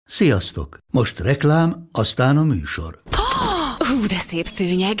Sziasztok! Most reklám, aztán a műsor. Hú, de szép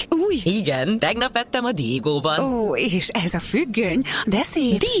szőnyeg. Új? Igen, tegnap vettem a Diegóban. Ó, és ez a függöny, de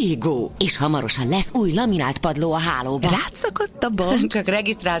szép. Diegó! És hamarosan lesz új laminált padló a hálóban. Rátszakadt a bank. Csak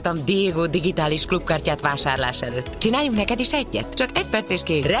regisztráltam Diegó digitális klubkártyát vásárlás előtt. Csináljunk neked is egyet? Csak 1 perc és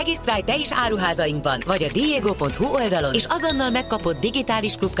kész. Regisztrálj te is áruházainkban, vagy a diego.hu oldalon, és azonnal megkapod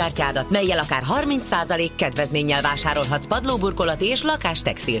digitális klubkártyádat, mellyel akár 30% kedvezménnyel vásárolhatsz padlóburkolati és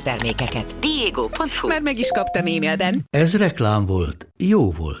lakástextil termékeket. Diego.hu. Már meg is kaptam e-mailben. Ez reklám volt.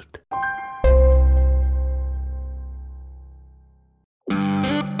 Jó volt.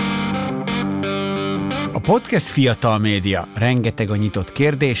 A podcast fiatal média, rengeteg a nyitott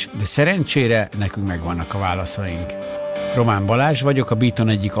kérdés, de szerencsére nekünk megvannak a válaszaink. Román Balázs vagyok, a Beaton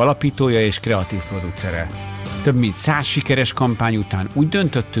egyik alapítója és kreatív producere. Több mint 100 sikeres kampány után úgy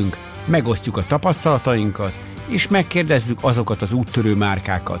döntöttünk, megosztjuk a tapasztalatainkat, és megkérdezzük azokat az úttörő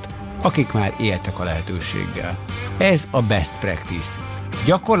márkákat, akik már éltek a lehetőséggel. Ez a Best Practice.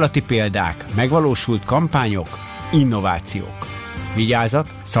 Gyakorlati példák, megvalósult kampányok, innovációk.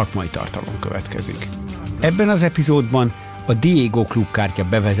 Vigyázat, szakmai tartalom következik. Ebben az epizódban a Diegó klubkártya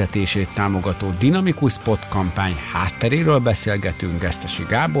bevezetését támogató dinamikus spot kampány hátteréről beszélgetünk Gesztesi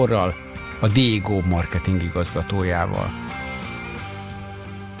Gáborral, a Diegó marketing igazgatójával.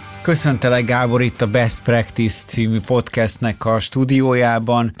 Köszöntelek, Gábor, itt a Best Practice című podcastnek a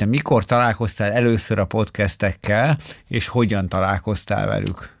stúdiójában. Te mikor találkoztál először a podcastekkel, és hogyan találkoztál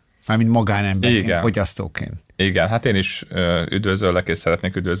velük? Mármint magánemberként, fogyasztóként. Igen, hát én is üdvözöllek, és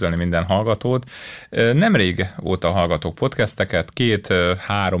szeretnék üdvözölni minden hallgatót. Nemrég óta hallgatok podcasteket,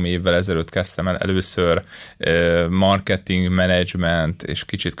 2-3 évvel ezelőtt kezdtem el először marketing, management és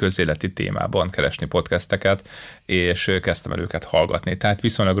kicsit közéleti témában keresni podcasteket, és kezdtem el őket hallgatni. Tehát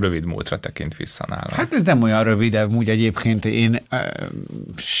viszonylag rövid múltra tekint vissza nálam. Hát ez nem olyan rövid, úgy egyébként én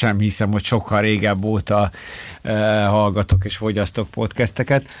sem hiszem, hogy sokkal régebb óta hallgatok és fogyasztok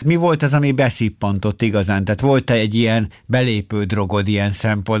podcasteket. Mi volt az, ami beszippantott igazán? Tehát volt-e egy ilyen belépő drogod ilyen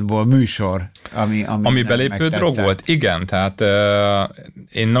szempontból, műsor, ami belépő drog volt? Igen, tehát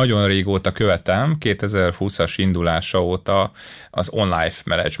én nagyon régóta követem, 2020-as indulása óta az On-Life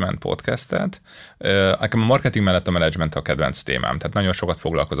Management podcastet. Nekem a marketing mellett a management a kedvenc témám, tehát nagyon sokat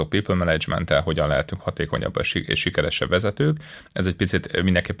foglalkozok people management-tel, hogyan lehetünk hatékonyabb és sikeresebb vezetők. Ez egy picit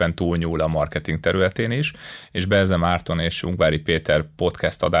mindenképpen túlnyúl a marketing területén is, és Belze Márton és Ungvári Péter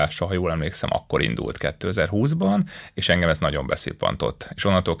podcast adása, ha jól emlékszem, akkor indult 2020-ban, és engem ez nagyon beszippantott. És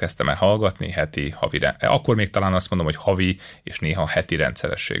onnantól kezdtem el hallgatni akkor még talán azt mondom, hogy havi és néha heti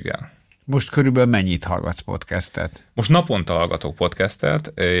rendszerességgel. Most körülbelül mennyit hallgatsz podcastet? Most naponta hallgatok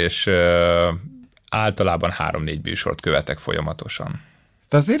podcastet, és általában 3-4 műsort követek folyamatosan.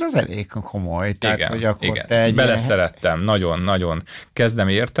 De azért az elég komoly. Tehát, igen, hogy akkor igen. Te Beleszerettem, nagyon-nagyon kezdem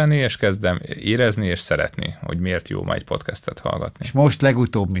érteni, és kezdem érezni, és szeretni, hogy miért jó ma egy podcastet hallgatni. És most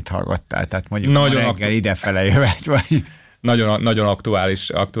legutóbb mit hallgattál? Tehát mondjuk nagyon reggel idefele jövet, vagy... Nagyon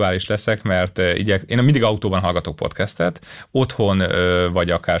aktuális leszek, mert én mindig autóban hallgatok podcastet, otthon vagy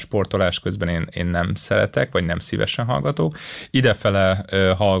akár sportolás közben én nem szeretek, vagy nem szívesen hallgatok. Idefele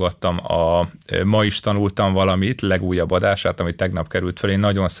hallgattam Ma is tanultam valamit, legújabb adását, ami tegnap került fel. Én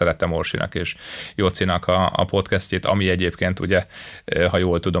nagyon szeretem Orsinak és Jocinak a podcastjét, ami egyébként ugye, ha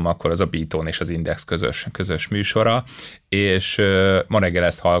jól tudom, akkor az a Beaton és az Index közös műsora, és ma reggel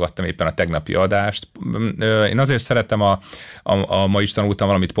ezt hallgattam, éppen a tegnapi adást. Én azért szeretem a Ma is tanultam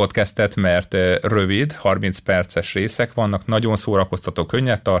valamit podcastet, mert rövid, 30 perces részek vannak, nagyon szórakoztató,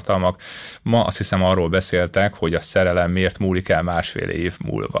 könnyed tartalmak. Ma azt hiszem arról beszéltek, hogy a szerelem miért múlik el 1,5 év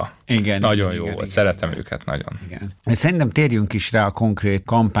múlva. Igen. Nagyon jó volt, szeretem őket nagyon. Igen. Szerintem térjünk is rá a konkrét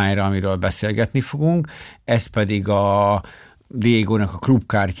kampányra, amiről beszélgetni fogunk, ez pedig a Diegónak a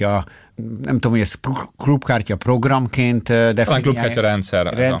klubkártya, nem tudom, hogy ez klubkártya programként definiálják. Klubkártya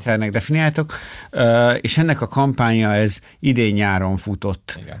rendszernek definiáltok, és ennek a kampánya ez idén-nyáron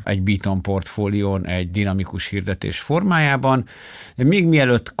futott. Igen. Egy Beaton portfólión, egy dinamikus hirdetés formájában. De még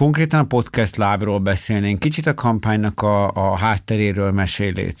mielőtt konkrétan a podcast lábról beszélnénk, kicsit a kampánynak a hátteréről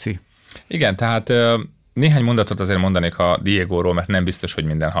mesélj, léci. Igen, tehát néhány mondatot azért mondanék a Diegóról, mert nem biztos, hogy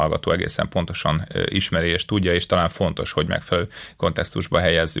minden hallgató egészen pontosan ismeri és tudja, és talán fontos, hogy megfelelő kontextusba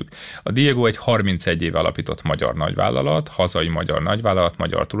helyezzük. A Diegó egy 31 éve alapított magyar nagyvállalat, hazai magyar nagyvállalat,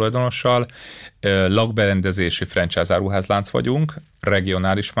 magyar tulajdonossal, lakberendezési franchise áruházlánc vagyunk,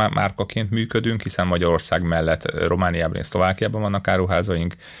 regionális márkaként működünk, hiszen Magyarország mellett Romániában és Szlovákiában vannak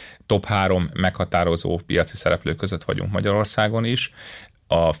áruházaink, top 3 meghatározó piaci szereplő között vagyunk Magyarországon is.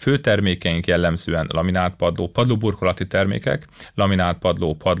 A fő termékeink jellemzően laminált padló, padlóburkolati termékek, laminált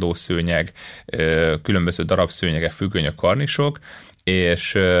padló, padlószőnyeg, különböző darabszőnyegek, függönyök, karnisok,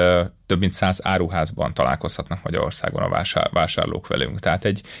 és több mint 100 áruházban találkozhatnak Magyarországon a vásárlók velünk. Tehát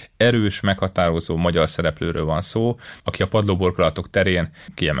egy erős, meghatározó magyar szereplőről van szó, aki a padlóburkolatok terén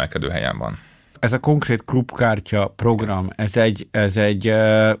kiemelkedő helyen van. Ez a konkrét klubkártya program, ez egy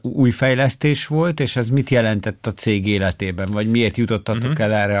új fejlesztés volt, és ez mit jelentett a cég életében? Vagy miért jutottatok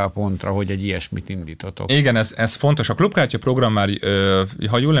el erre a pontra, hogy egy ilyesmit indítotok? Igen, ez fontos. A klubkártya program már,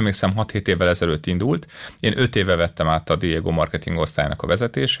 ha jól emlékszem, 6-7 évvel ezelőtt indult. Én 5 éve vettem át a Diego marketing osztálynak a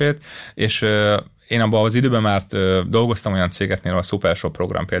vezetését, és én abban az időben már dolgoztam olyan cégeknél, a Supershop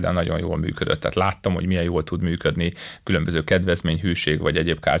program például nagyon jól működött, tehát láttam, hogy milyen jól tud működni különböző kedvezmény, hűség vagy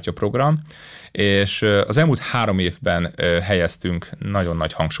egyéb kártyaprogram, és az elmúlt 3 évben helyeztünk nagyon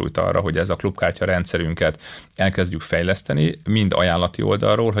nagy hangsúlyt arra, hogy ez a klubkártya rendszerünket elkezdjük fejleszteni, mind ajánlati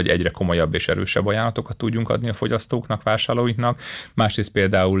oldalról, hogy egyre komolyabb és erősebb ajánlatokat tudjunk adni a fogyasztóknak, vásárlóinknak, másrészt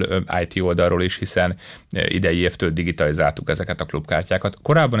például IT oldalról is, hiszen idei évtől digitalizáltuk ezeket a klubkártyákat.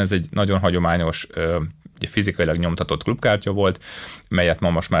 Korábban ez egy nagyon hagyományos, fizikailag nyomtatott klubkártya volt, melyet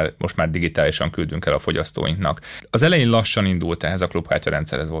most már digitálisan küldünk el a fogyasztóinknak. Az elején lassan indult ehhez a klubkártya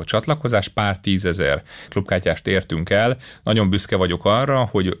rendszerhez volt csatlakozás, pár 10 000 klubkártyást értünk el. Nagyon büszke vagyok arra,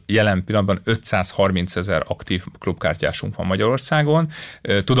 hogy jelen pillanatban 530 000 aktív klubkártyásunk van Magyarországon.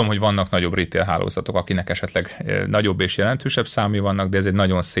 Tudom, hogy vannak nagyobb retail hálózatok, akinek esetleg nagyobb és jelentősebb számai vannak, de ez egy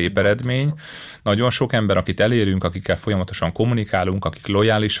nagyon szép eredmény. Nagyon sok ember, akit elérünk, akikkel folyamatosan kommunikálunk, akik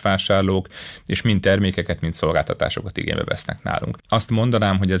lojális vásárlók, és mind termékeket, mind szolgáltatásokat igénybe vesznek nálunk. Azt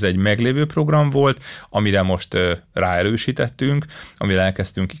mondanám, hogy ez egy meglévő program volt, amire most ráerősítettünk, amire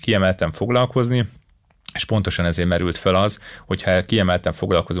elkezdtünk kiemelten foglalkozni, és pontosan ezért merült fel az, hogyha kiemelten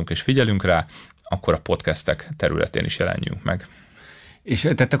foglalkozunk és figyelünk rá, akkor a podcastek területén is jelenjünk meg. És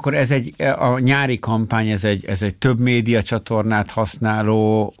tehát akkor a nyári kampány, ez egy több média csatornát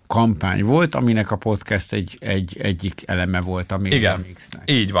használó kampány volt, aminek a podcast egyik eleme volt a Média Mixnek.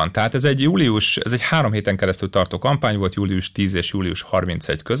 Így van. Tehát ez egy 3 héten keresztül tartó kampány volt, július 10 és július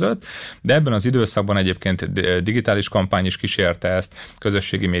 31 között, de ebben az időszakban egyébként digitális kampány is kísérte ezt,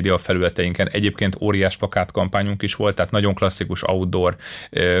 közösségi média felületeinken, egyébként óriás plakát kampányunk is volt, tehát nagyon klasszikus outdoor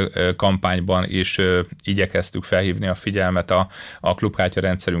kampányban is igyekeztük felhívni a figyelmet a klubkártya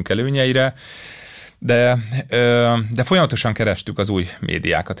rendszerünk előnyeire, de folyamatosan kerestük az új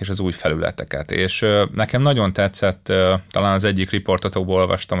médiákat és az új felületeket, és nekem nagyon tetszett, talán az egyik riportotokból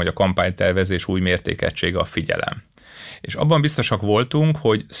olvastam, hogy a kampánytervezés új mértékegysége a figyelem. És abban biztosak voltunk,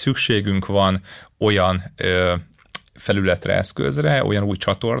 hogy szükségünk van olyan felületre, eszközre, olyan új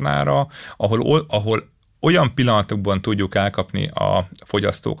csatornára, ahol olyan pillanatokban tudjuk elkapni a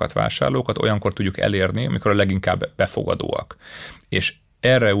fogyasztókat, vásárlókat, olyankor tudjuk elérni, amikor a leginkább befogadóak. És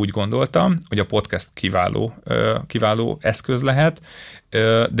erre úgy gondoltam, hogy a podcast kiváló eszköz lehet,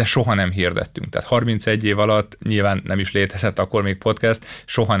 de soha nem hirdettünk. Tehát 31 év alatt nyilván nem is létezett akkor még podcast,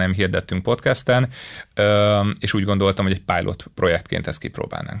 soha nem hirdettünk podcasten, és úgy gondoltam, hogy egy pilot projektként ezt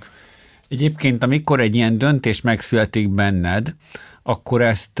kipróbálnánk. Egyébként, amikor egy ilyen döntés megszületik benned, akkor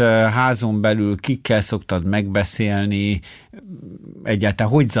ezt házon belül kikkel szoktad megbeszélni,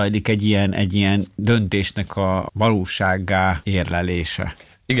 egyáltalán hogy zajlik egy ilyen döntésnek a valósággá érlelése?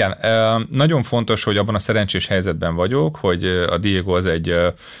 Igen, nagyon fontos, hogy abban a szerencsés helyzetben vagyok, hogy a Diego az egy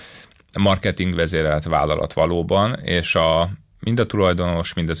marketing vezérelt vállalat valóban, és mind a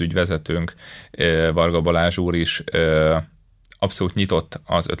tulajdonos, mind az ügyvezetőnk, Varga Balázs úr is abszolút nyitott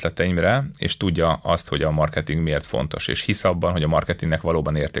az ötleteimre, és tudja azt, hogy a marketing miért fontos, és hisz abban, hogy a marketingnek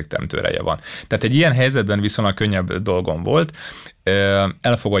valóban értékteremtő ereje van. Tehát egy ilyen helyzetben viszonylag könnyebb dolgom volt,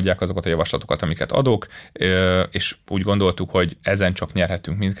 elfogadják azokat a javaslatokat, amiket adok, és úgy gondoltuk, hogy ezen csak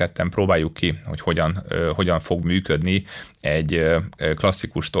nyerhetünk mindketten, próbáljuk ki, hogy hogyan fog működni egy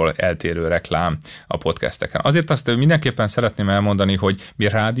klasszikustól eltérő reklám a podcasteken. Azért azt mindenképpen szeretném elmondani, hogy mi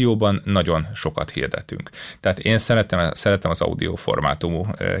rádióban nagyon sokat hirdetünk. Tehát én szeretem az audio formátumú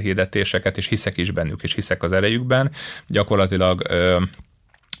hirdetéseket, és hiszek is bennük, és hiszek az erejükben. Gyakorlatilag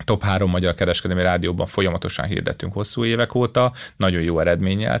top 3 magyar kereskedelmi rádióban folyamatosan hirdettünk hosszú évek óta, nagyon jó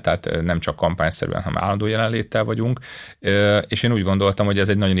eredménnyel, tehát nem csak kampányszerűen, hanem állandó jelenléttel vagyunk, és én úgy gondoltam, hogy ez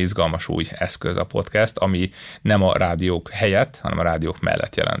egy nagyon izgalmas új eszköz a podcast, ami nem a rádiók helyett, hanem a rádiók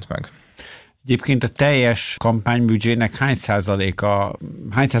mellett jelent meg. Egyébként a teljes kampánybüdzsének hány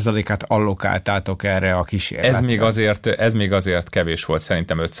százalékát allokáltátok erre a kísérletre? Ez még azért kevés volt,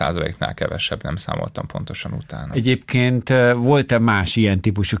 szerintem 5%-nál kevesebb, nem számoltam pontosan utána. Egyébként volt-e más ilyen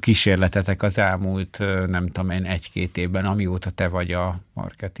típusú kísérletetek az elmúlt, nem tudom én, 1-2 évben, amióta te vagy a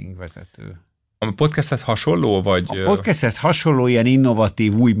marketingvezető? A podcasthez hasonló, vagy... A podcasthez hasonló ilyen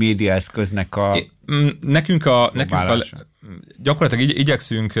innovatív új médiaeszköznek a nekünk gyakorlatilag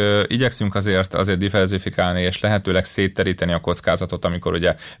igyekszünk azért diversifikálni, és lehetőleg szétteríteni a kockázatot, amikor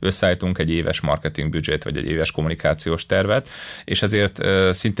ugye összeállítunk egy éves marketingbüdzsét, vagy egy éves kommunikációs tervet, és ezért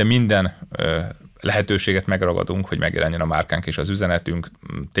szinte minden lehetőséget megragadunk, hogy megjelenjen a márkánk és az üzenetünk,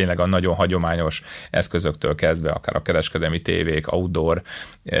 tényleg a nagyon hagyományos eszközöktől kezdve, akár a kereskedelmi tévék, outdoor,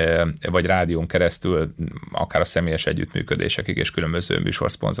 vagy rádión keresztül, akár a személyes együttműködésekig és különböző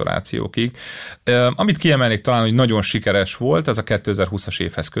műsorszponzorációkig. Amit kiemelnék talán, hogy nagyon sikeres volt, az a 2020-as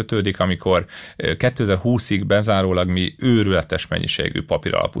évhez kötődik, amikor 2020-ig bezárólag mi őrületes mennyiségű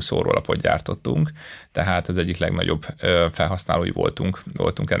papíralapú szórólapot gyártottunk, tehát az egyik legnagyobb felhasználói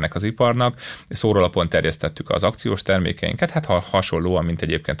voltunk ennek az iparnak. Szórólapon terjesztettük az akciós termékeinket, hát hasonlóan, mint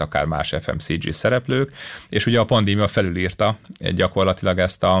egyébként akár más FMCG szereplők, és ugye a pandémia felülírta gyakorlatilag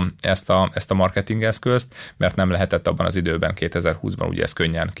ezt a marketingeszközt, mert nem lehetett abban az időben, 2020-ban ugye ezt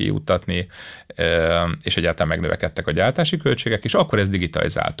könnyen kijuttatni, és egyáltalán megnövekedtek a gyártási költségek, és akkor ezt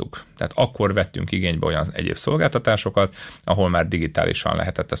digitalizáltuk. Tehát akkor vettünk igénybe olyan egyéb szolgáltatásokat, ahol már digitálisan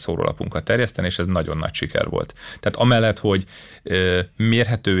lehetett a szórólapunkat terjeszteni, és ez nagyon nagy siker volt. Tehát amellett, hogy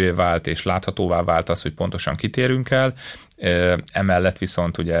mérhetővé vált és láthatóvá vált az, hogy pontosan kitérünk el, emellett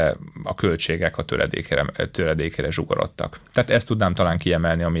viszont ugye a költségek a töredékére zsugorodtak. Tehát ezt tudnám talán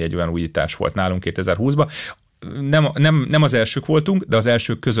kiemelni, ami egy olyan újítás volt nálunk 2020-ban. Nem az elsők voltunk, de az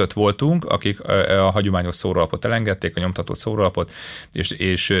elsők között voltunk, akik a hagyományos szórólapot elengedték, a nyomtatott szórólapot,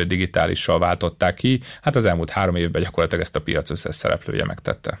 és digitálissal váltották ki. Hát az elmúlt 3 évben gyakorlatilag ezt a piac összes szereplője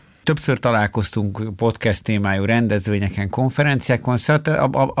megtette. Többször találkoztunk podcast témájú rendezvényeken, konferenciákon,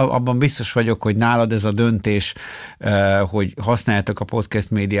 szóval abban biztos vagyok, hogy nálad ez a döntés, hogy használjátok a podcast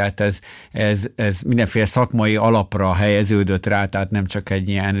médiát, ez mindenféle szakmai alapra helyeződött rá, tehát nem csak egy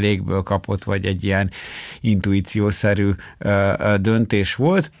ilyen légből kapott, vagy egy ilyen intuíciószerű döntés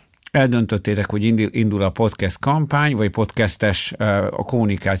volt. Eldöntöttétek, hogy indul a podcast kampány, vagy podcastes a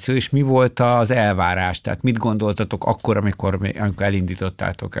kommunikáció, és mi volt az elvárás? Tehát mit gondoltatok akkor, amikor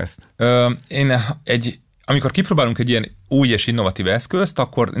elindítottátok ezt? Amikor kipróbálunk egy ilyen új és innovatív eszközt,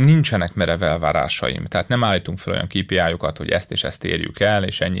 akkor nincsenek merev elvárásaim. Tehát nem állítunk fel olyan KPI-okat, hogy ezt és ezt érjük el,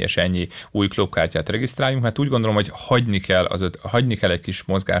 és ennyi új klubkártyát regisztráljunk, mert úgy gondolom, hogy hagyni kell egy kis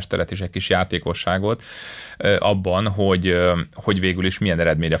mozgásteret és egy kis játékosságot abban, hogy végül is milyen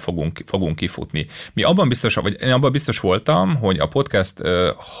eredményre fogunk kifutni. Én abban biztos voltam, hogy a podcast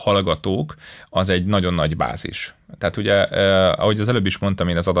hallgatók az egy nagyon nagy bázis. Tehát ugye, ahogy az előbb is mondtam,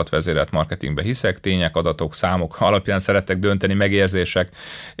 én az adatvezérelt marketingbe hiszek, tények, adatok, számok alapján szeretek dönteni, megérzések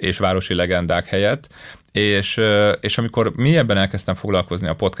és városi legendák helyett, és amikor mélyebben elkezdtem foglalkozni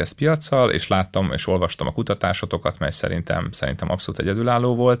a podcast piaccal, és láttam és olvastam a kutatásotokat, mely szerintem abszolút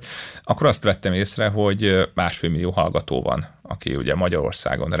egyedülálló volt, akkor azt vettem észre, hogy 1,5 millió hallgató van, aki ugye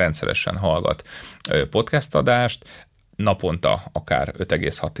Magyarországon rendszeresen hallgat podcast adást, naponta akár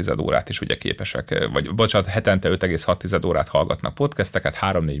 5,6 órát is ugye képesek, hetente 5,6 órát hallgatnak podcasteket,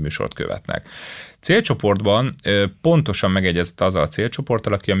 3-4 műsort követnek. Célcsoportban pontosan megegyezett azzal a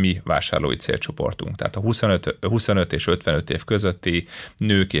célcsoporttal, aki a mi vásárlói célcsoportunk. Tehát a 25 és 55 év közötti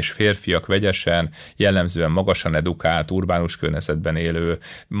nők és férfiak vegyesen, jellemzően magasan edukált, urbánus környezetben élő,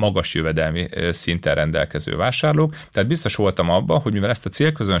 magas jövedelmi szinten rendelkező vásárlók. Tehát biztos voltam abban, hogy mivel ezt a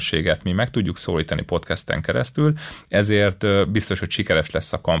célközönséget mi meg tudjuk szólítani podcasten keresztül, ezért biztos, hogy sikeres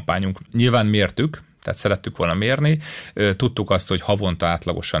lesz a kampányunk. Nyilván mértük, tehát szerettük volna mérni. Tudtuk azt, hogy havonta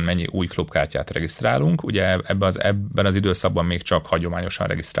átlagosan mennyi új klubkártyát regisztrálunk. Ugye ebben az időszakban még csak hagyományosan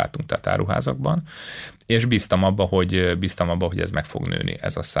regisztráltunk, tehát áruházakban, és bíztam abba, hogy ez meg fog nőni,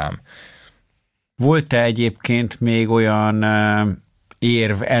 ez a szám. Volt-e egyébként még olyan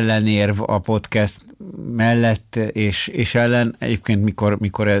ellenérv a podcast mellett és ellen, egyébként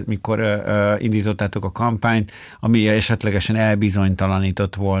mikor indítottátok a kampányt, ami esetlegesen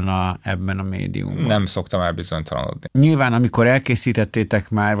elbizonytalanított volna ebben a médiumban? Nem szoktam elbizonytalanodni. Nyilván, amikor elkészítettétek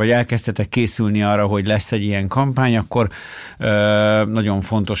már, vagy elkezdtetek készülni arra, hogy lesz egy ilyen kampány, akkor nagyon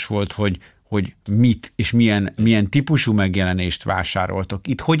fontos volt, hogy mit és milyen típusú megjelenést vásároltok.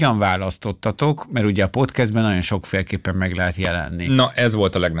 Itt hogyan választottatok, mert ugye a podcastben nagyon sokféleképpen meg lehet jelenni. Na, ez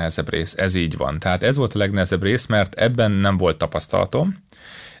volt a legnehezebb rész, ez így van. Tehát ez volt a legnehezebb rész, mert ebben nem volt tapasztalatom.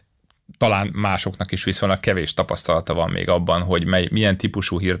 Talán másoknak is viszonylag kevés tapasztalata van még abban, hogy milyen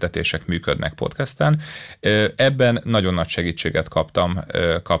típusú hirdetések működnek podcasten. Ebben nagyon nagy segítséget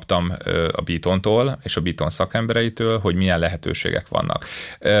kaptam a Beatontól és a Beaton szakembereitől, hogy milyen lehetőségek vannak.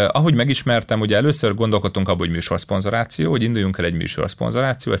 Ahogy megismertem, ugye először gondolkodtunk abban, hogy műsorszponzoráció, hogy induljunk el egy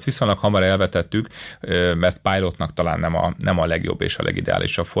műsorszponzoráció, ezt viszonylag hamar elvetettük, mert pilotnak talán nem a legjobb és a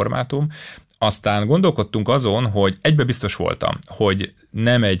legideálisabb formátum. Aztán gondolkodtunk azon, hogy egybe biztos voltam, hogy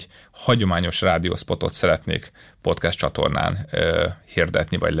nem egy hagyományos rádiószpotot szeretnék podcast csatornán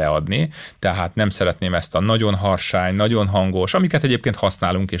hirdetni vagy leadni, tehát nem szeretném ezt a nagyon harsány, nagyon hangos, amiket egyébként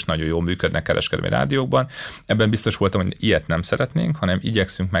használunk és nagyon jól működnek kereskedelmi rádiókban. Ebben biztos voltam, hogy ilyet nem szeretnénk, hanem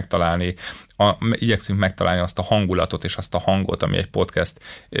igyekszünk megtalálni azt a hangulatot és azt a hangot, ami egy podcast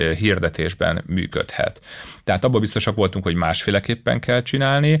hirdetésben működhet. Tehát abban biztosak voltunk, hogy másféleképpen kell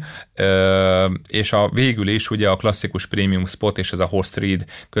csinálni, és végül is ugye a klasszikus premium spot és ez a host read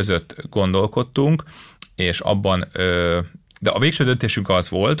között gondolkodtunk, és abban, de a végső döntésünk az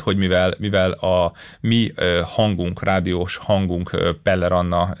volt, hogy mivel a mi hangunk, rádiós hangunk, Peller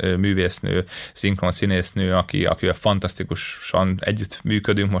Anna művésznő, szinkron színésznő, akivel fantasztikusan együtt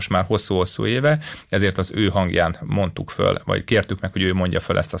működünk most már hosszú-hosszú éve, ezért az ő hangján mondtuk föl, vagy kértük meg, hogy ő mondja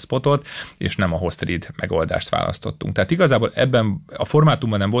föl ezt a spotot, és nem a host read megoldást választottunk. Tehát igazából ebben a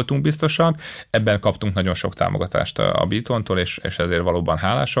formátumban nem voltunk biztosak, ebben kaptunk nagyon sok támogatást a Beatontól, és ezért valóban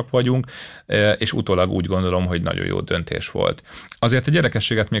hálásak vagyunk, és utólag úgy gondolom, hogy nagyon jó döntés volt. Azért egy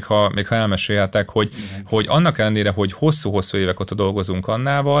érdekességet még ha elmesélhetek, hogy annak ellenére, hogy hosszú-hosszú évek óta dolgozunk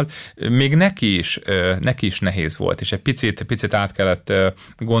Annával, még neki is nehéz volt, és egy picit át kellett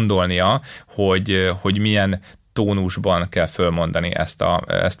gondolnia, hogy milyen tónusban kell fölmondani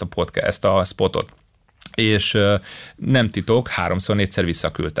ezt a spotot. És nem titok, 3-4-szer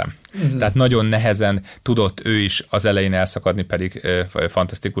visszaküldtem. Tehát nagyon nehezen tudott ő is az elején elszakadni, pedig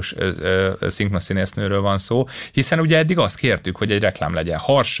fantasztikus szinkronszínésznőről van szó, hiszen ugye eddig azt kértük, hogy egy reklám legyen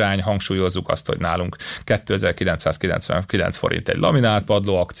harsány, hangsúlyozzuk azt, hogy nálunk 2999 forint egy laminált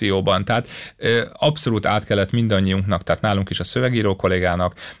padló akcióban, tehát abszolút át kellett mindannyiunknak, tehát nálunk is a szövegíró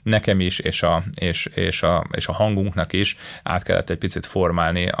kollégának, nekem is, és a hangunknak is át kellett egy picit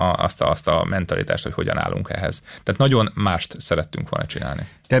formálni azt a mentalitást, hogy hogyan állunk ehhez. Tehát nagyon mást szerettünk volna csinálni.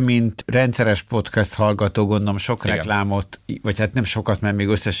 Te, mint rendszeres podcast hallgató, gondolom sok reklámot, vagy hát nem sokat, mert még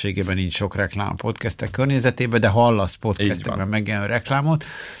összességében nincs sok reklám podcastek környezetében, de hallasz podcastekben megjelenő reklámot.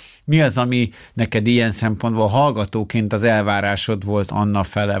 Mi az, ami neked ilyen szempontból hallgatóként az elvárásod volt Anna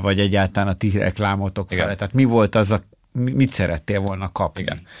fele, vagy egyáltalán a ti reklámotok fele? Tehát mi volt az, mit szerettél volna kapni?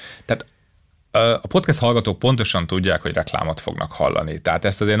 Igen. Tehát a podcast hallgatók pontosan tudják, hogy reklámot fognak hallani. Tehát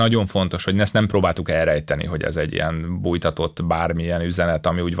ezt azért nagyon fontos, hogy ezt nem próbáltuk elrejteni, hogy ez egy ilyen bújtatott bármilyen üzenet,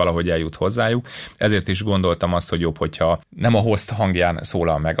 ami úgy valahogy eljut hozzájuk. Ezért is gondoltam azt, hogy jobb, hogyha nem a host hangján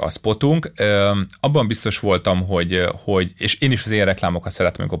szólal meg a spotunk. Abban biztos voltam, hogy és én is az ilyen reklámokat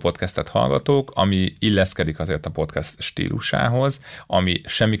szeretem, amikor podcastet hallgatók, ami illeszkedik azért a podcast stílusához, ami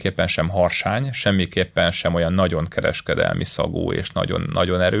semmiképpen sem harsány, semmiképpen sem olyan nagyon kereskedelmi szagú és nagyon,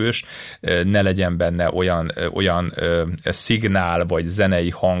 nagyon erős, ne legyen benne olyan szignál vagy zenei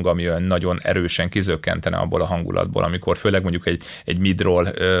hang, ami olyan nagyon erősen kizökkentene abból a hangulatból, amikor főleg mondjuk egy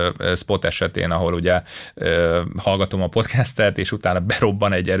mid-roll spot esetén, ahol ugye hallgatom a podcastet, és utána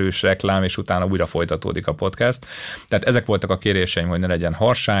berobban egy erős reklám, és utána újra folytatódik a podcast. Tehát ezek voltak a kéréseim, hogy ne legyen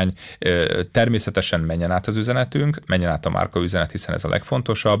harsány, természetesen menjen át az üzenetünk, menjen át a márka üzenet, hiszen ez a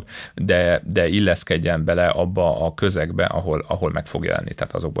legfontosabb, de illeszkedjen bele abba a közegbe, ahol meg fog jelenni,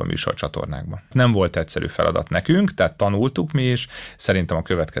 tehát azokban a műsorcsatornákban. Nem volt egyszerű feladat nekünk, tehát tanultuk mi is, szerintem a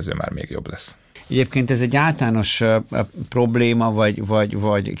következő már még jobb lesz. Egyébként ez egy általános probléma,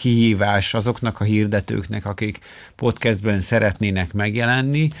 vagy kihívás azoknak a hirdetőknek, akik podcastben szeretnének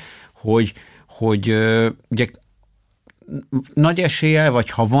megjelenni, hogy ugye nagy eséllyel, vagy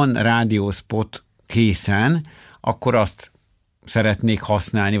ha van rádiószpot készen, akkor azt szeretnék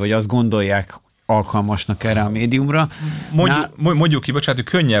használni, vagy azt gondolják alkalmasnak erre a médiumra. Mondjuk ki, bocsánat,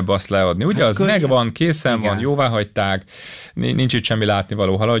 könnyebb azt leadni. Ugye az megvan, készen van, jóvá hagyták, nincs itt semmi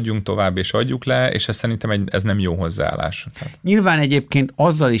látnivaló, haladjunk tovább és adjuk le, és ez szerintem ez nem jó hozzáállás. Nyilván egyébként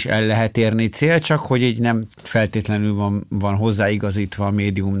azzal is el lehet érni cél, csak hogy így nem feltétlenül van hozzáigazítva a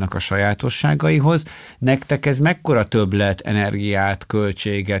médiumnak a sajátosságaihoz. Nektek ez mekkora többlet, energiát,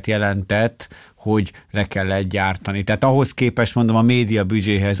 költséget jelentett, hogy le kellett gyártani? Tehát ahhoz képest, mondom, a média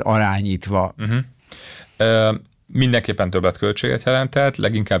büdzséhez arányítva. Mindenképpen többet költséget jelentett,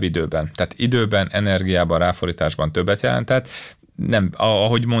 leginkább időben. Tehát időben, energiában, ráfordításban többet jelentett. Nem,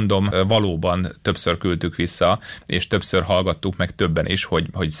 ahogy mondom, valóban többször küldtük vissza, és többször hallgattuk meg többen is,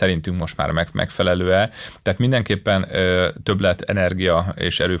 hogy szerintünk most már megfelelő-e. Tehát mindenképpen többlet energia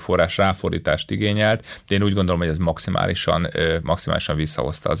és erőforrás ráfordítást igényelt, de én úgy gondolom, hogy ez maximálisan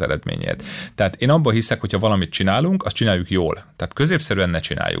visszahozta az eredményét. Tehát én abban hiszek, hogyha valamit csinálunk, azt csináljuk jól. Tehát középszerűen ne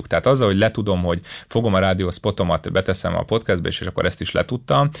csináljuk. Tehát azzal, hogy letudom, hogy fogom a rádiószpotomat, beteszem a podcastbe, és akkor ezt is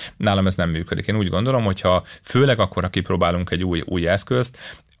letudtam, nálam ez nem működik. Én úgy gondolom, hogyha főleg akkor, ha kipróbálunk egy új új eszközt,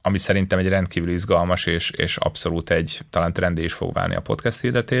 ami szerintem egy rendkívül izgalmas, és abszolút talán trendé is fog válni a podcast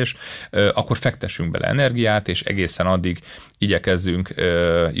hirdetés, akkor fektessünk bele energiát, és egészen addig igyekezzünk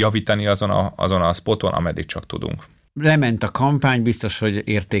javítani azon a spoton, ameddig csak tudunk. Lement a kampány, biztos, hogy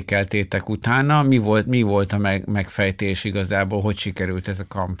értékeltétek utána. Mi volt a megfejtés igazából, hogy sikerült ez a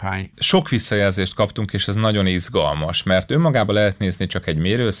kampány? Sok visszajelzést kaptunk, és ez nagyon izgalmas, mert önmagában lehet nézni csak egy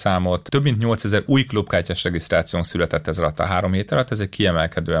mérőszámot. Több mint 8000 új klubkártyás regisztrációnk született ez alatt a 3 hét alatt, ez egy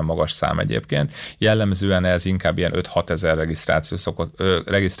kiemelkedően magas szám egyébként. Jellemzően ez inkább ilyen 5-6 ezer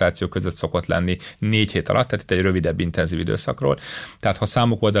regisztráció között szokott lenni 4 hét alatt, tehát itt egy rövidebb, intenzív időszakról. Tehát ha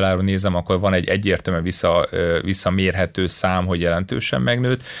számok oldaláról nézem, akkor van egy egyértelműen visszamérhető szám, hogy jelentősen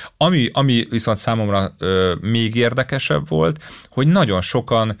megnőtt. Ami viszont számomra még érdekesebb volt, hogy nagyon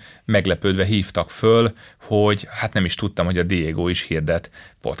sokan meglepődve hívtak föl, hogy hát nem is tudtam, hogy a Diego is hirdet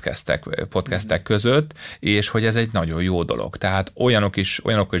podcastek között, és hogy ez egy nagyon jó dolog. Tehát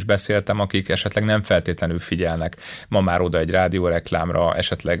olyanokkal is beszéltem, akik esetleg nem feltétlenül figyelnek ma már oda egy rádióreklámra,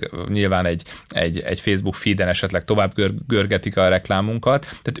 esetleg nyilván egy Facebook feeden esetleg tovább görgetik a reklámunkat,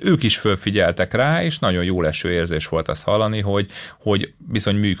 tehát ők is fölfigyeltek rá, és nagyon jó leső érzés volt azt hallani, hogy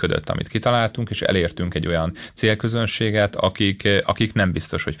bizony működött, amit kitaláltunk, és elértünk egy olyan célközönséget, akik nem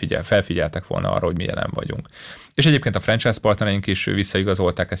biztos, hogy felfigyeltek volna arra, hogy mi jelen vagyunk. És egyébként a franchise partnereink is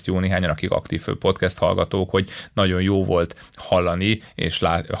visszaigazolták ezt jó néhányan, akik aktív podcast hallgatók, hogy nagyon jó volt hallani, és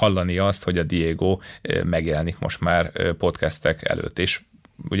hallani azt, hogy a Diego megjelenik most már podcastek előtt, és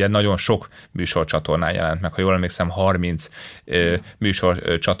ugye nagyon sok műsorcsatornán jelent meg, ha jól emlékszem, 30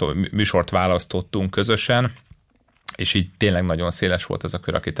 műsort választottunk közösen, és így tényleg nagyon széles volt ez a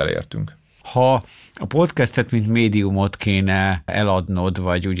kör, akit elértünk. Ha a podcastet, mint médiumot kéne eladnod,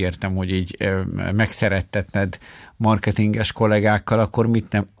 vagy úgy értem, hogy így megszerettetned marketinges kollégákkal, akkor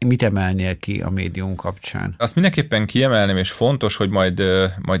mit emelnél ki a médium kapcsán? Azt mindenképpen kiemelném, és fontos, hogy majd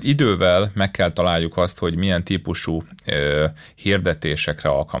idővel meg kell találjuk azt, hogy milyen típusú hirdetésekre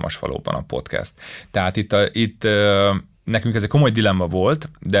alkalmas valóban a podcast. Tehát itt nekünk ez egy komoly dilemma volt,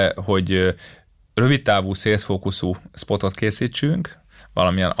 de hogy rövidtávú, szélszfókuszú spotot készítsünk,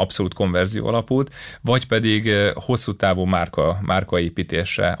 valamilyen abszolút konverzió alapút, vagy pedig hosszú távú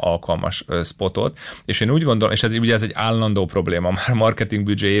márkaépítésre alkalmas spotot. És én úgy gondolom, és ez egy állandó probléma, már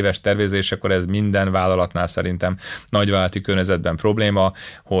marketingbüdzsé éves tervezésekor ez minden vállalatnál szerintem nagyvállalati környezetben probléma,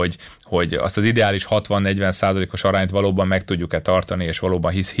 hogy azt az ideális 60-40%-os arányt valóban meg tudjuk-e tartani, és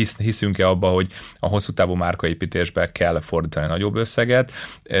valóban hiszünk-e abba, hogy a hosszú távú márkaépítésbe kell fordítani nagyobb összeget,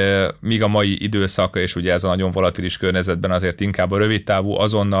 míg a mai időszak, és ugye ez a nagyon volatilis környezetben azért inkább a rövid távú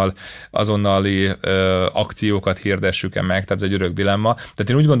azonnali akciókat hirdessük-e meg, tehát ez egy örök dilemma. Tehát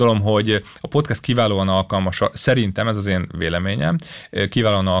én úgy gondolom, hogy a podcast kiválóan alkalmas, szerintem ez az én véleményem,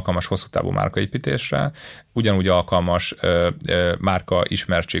 kiválóan alkalmas hosszú távú márkaépítésre, ugyanúgy alkalmas márka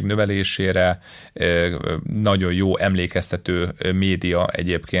ismertség növelésére, nagyon jó emlékeztető média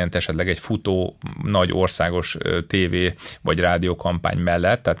egyébként, esetleg egy futó nagy országos tévé vagy rádiókampány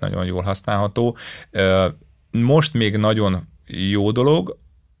mellett, tehát nagyon jól használható. Most még nagyon jó dolog,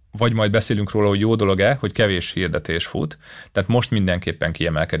 vagy majd beszélünk róla, hogy jó dolog-e, hogy kevés hirdetés fut. Tehát most mindenképpen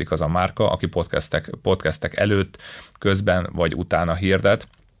kiemelkedik az a márka, aki podcastek előtt, közben vagy utána hirdet.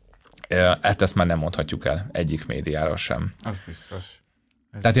 Ezt már nem mondhatjuk el egyik médiára sem. Az biztos.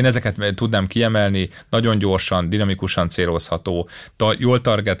 Tehát én ezeket tudnám kiemelni, nagyon gyorsan, dinamikusan célozható, jól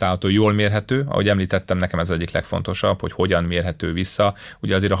targetálható, jól mérhető, ahogy említettem, nekem ez egyik legfontosabb, hogy hogyan mérhető vissza.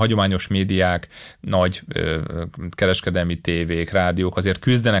 Ugye azért a hagyományos médiák, nagy kereskedelmi tévék, rádiók azért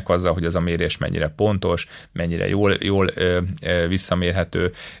küzdenek azzal, hogy ez a mérés mennyire pontos, mennyire jól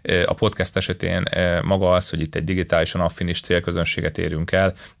visszamérhető. A podcast esetén maga az, hogy itt egy digitálisan affinis célközönséget érünk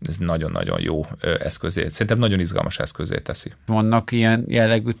el, ez nagyon-nagyon jó eszközé. Szerintem nagyon izgalmas eszközé teszi. Vannak ilyen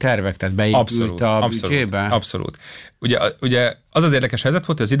jellegű tervek, tehát beépült a büdzsébe? Abszolút. Ugye az érdekes helyzet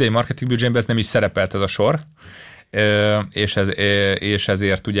volt, hogy az idei marketingbüdzsémben ez nem is szerepelt ez a sor, és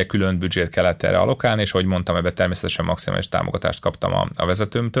ezért ugye külön büdzsét kellett erre allokálni, és ahogy mondtam, ebben természetesen maximális támogatást kaptam a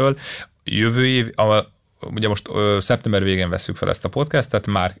vezetőmtől. Jövő év, ugye most szeptember végén vesszük fel ezt a podcastet,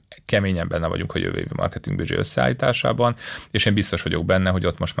 már keményen benne vagyunk a jövő évi marketingbüdzsé összeállításában, és én biztos vagyok benne, hogy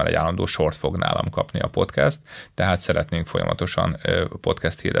ott most már egy állandó sort fog nálam kapni a podcast, tehát szeretnénk folyamatosan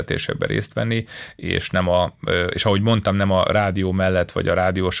podcast hirdetésekben részt venni, és ahogy mondtam, nem a rádió mellett vagy a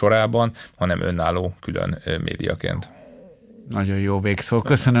rádió sorában, hanem önálló külön médiaként. Nagyon jó végszó.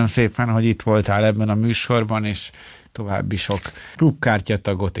 Köszönöm szépen, hogy itt voltál ebben a műsorban, és további sok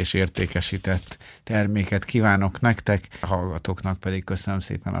klubkártyatagot és értékesített terméket kívánok nektek, a hallgatóknak pedig köszönöm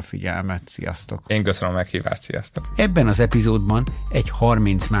szépen a figyelmet, sziasztok! Én köszönöm a meghívást, sziasztok! Ebben az epizódban egy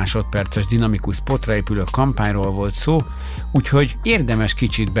 30 másodperces dinamikus spotra épülő kampányról volt szó, úgyhogy érdemes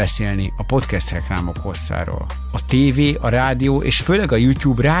kicsit beszélni a podcast reklámok hosszáról. A tévé, a rádió és főleg a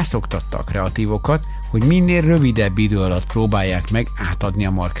YouTube rászoktatta a kreatívokat, hogy minél rövidebb idő alatt próbálják meg átadni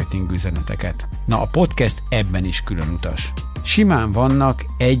a marketing üzeneteket. Na, a podcast ebben is külön utas. Simán vannak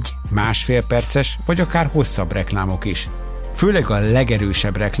 1-1,5 perces, vagy akár hosszabb reklámok is. Főleg a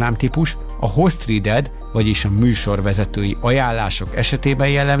legerősebb reklámtípus, a host read, vagyis a műsorvezetői ajánlások esetében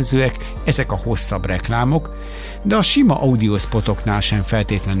jellemzőek ezek a hosszabb reklámok, de a sima audiospotoknál sem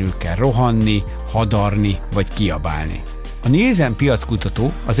feltétlenül kell rohanni, hadarni vagy kiabálni. A Nielsen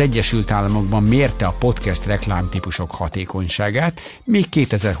piackutató az Egyesült Államokban mérte a podcast reklámtípusok hatékonyságát még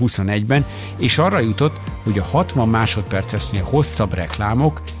 2021-ben, és arra jutott, hogy a 60 másodpercesnél hosszabb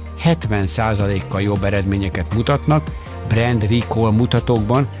reklámok 70%-kal jobb eredményeket mutatnak brand recall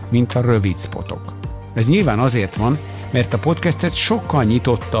mutatókban, mint a rövid spotok. Ez nyilván azért van, mert a podcastet sokkal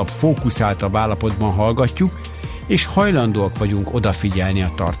nyitottabb, fókuszáltabb állapotban hallgatjuk, és hajlandóak vagyunk odafigyelni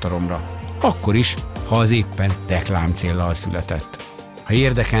a tartalomra. Akkor is, ha az éppen reklámcéllal született. Ha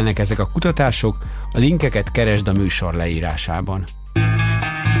érdekelnek ezek a kutatások, a linkeket keresd a műsor leírásában.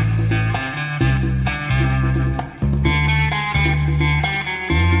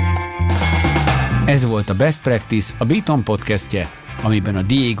 Ez volt a Best Practice, a Beaton podcastje, amiben a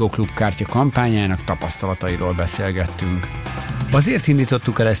Diego klubkártya kampányának tapasztalatairól beszélgettünk. Azért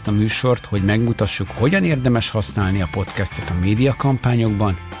indítottuk el ezt a műsort, hogy megmutassuk, hogyan érdemes használni a podcastet a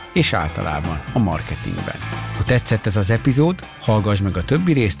médiakampányokban és általában a marketingben. Ha tetszett ez az epizód, hallgass meg a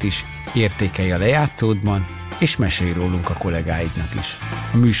többi részt is, értékelj a lejátszódban, és mesélj rólunk a kollégáidnak is.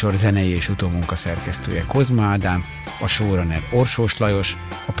 A műsor zenei és utómunka szerkesztője Kozma Ádám, a showrunner Orsós Lajos,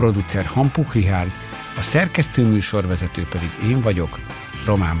 a producer Hampuk Rihárd, a szerkesztő műsorvezető pedig én vagyok,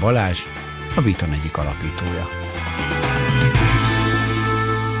 Román Balázs, a Beaton egyik alapítója.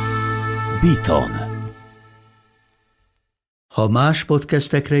 Beaton. Ha más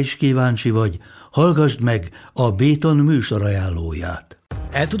podcastekre is kíváncsi vagy, hallgassd meg a Beaton műsorajánlóját.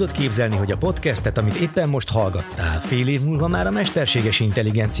 El tudod képzelni, hogy a podcastet, amit éppen most hallgattál, fél év múlva már a mesterséges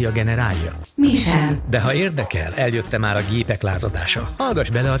intelligencia generálja? Mi sem. De ha érdekel, eljött már a gépek lázadása. Hallgass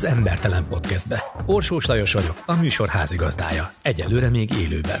bele az Embertelen podcastbe. Orsós Lajos vagyok, a műsor házigazdája. Egyelőre még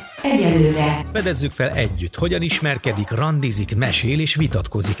élőben. Egyelőre. Fedezzük fel együtt, hogyan ismerkedik, randizik, mesél és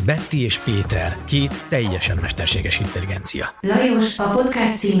vitatkozik Betty és Péter, két teljesen mesterséges intelligencia. Lajos, a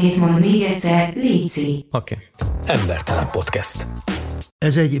podcast címét mond még egyszer, léci. Oké. Embertelen podcast.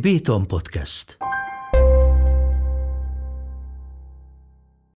 Ez egy Beaton podcast.